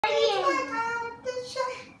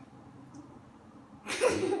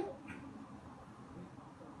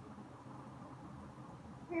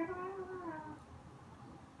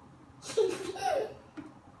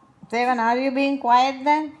Devan, are you being quiet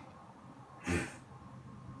then?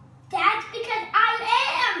 That's because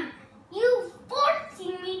I am. You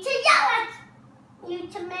forcing me to yell at you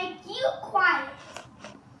to make you quiet.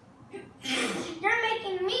 You're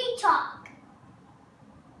making me talk.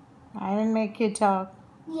 I didn't make you talk.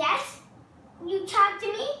 Yes, you talked to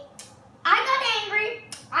me. I got angry.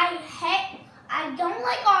 I don't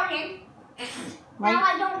like Aryan. Why? Now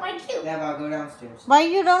I don't like you. Yeah, I'll go downstairs. Why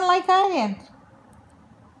you don't like Aryan?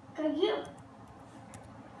 Cause you.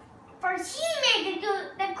 First he made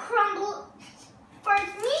the crumble.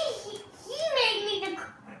 First he made me to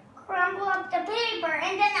crumble up the paper,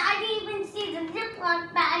 and then I didn't even see the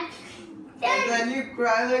Ziploc bag. And then you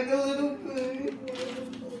cry like a little pig.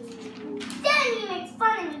 Then he makes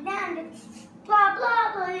fun of me. Then blah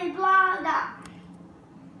blah blah blah blah.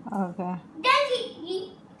 Okay. Then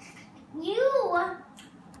you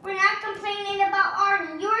were not complaining about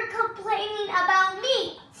Arden. You were complaining about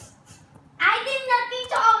me. I did nothing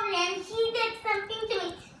to Arden. He did something to me.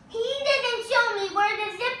 He didn't show me where the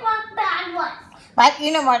Ziploc bag was. But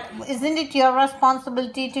you know what? Isn't it your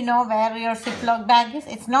responsibility to know where your Ziploc bag is?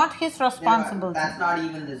 It's not his responsibility. Yeah, that's not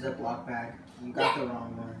even the Ziploc bag. You got the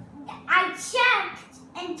wrong one. I checked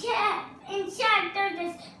and checked and checked.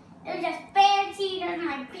 There's just fancy. There's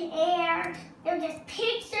my hair. There's just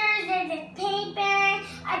pictures. There's just paper.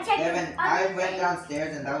 I checked. Devin, I went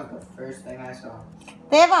downstairs and that was the first thing I saw.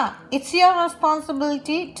 Deva, it's your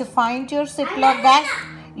responsibility to find your Ziploc bag,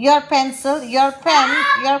 your pencil, your pen,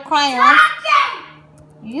 your crayons.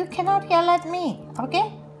 You cannot yell at me,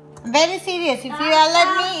 okay? I'm very serious. If you yell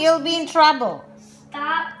at me, you'll be in trouble.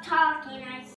 Stop talking. I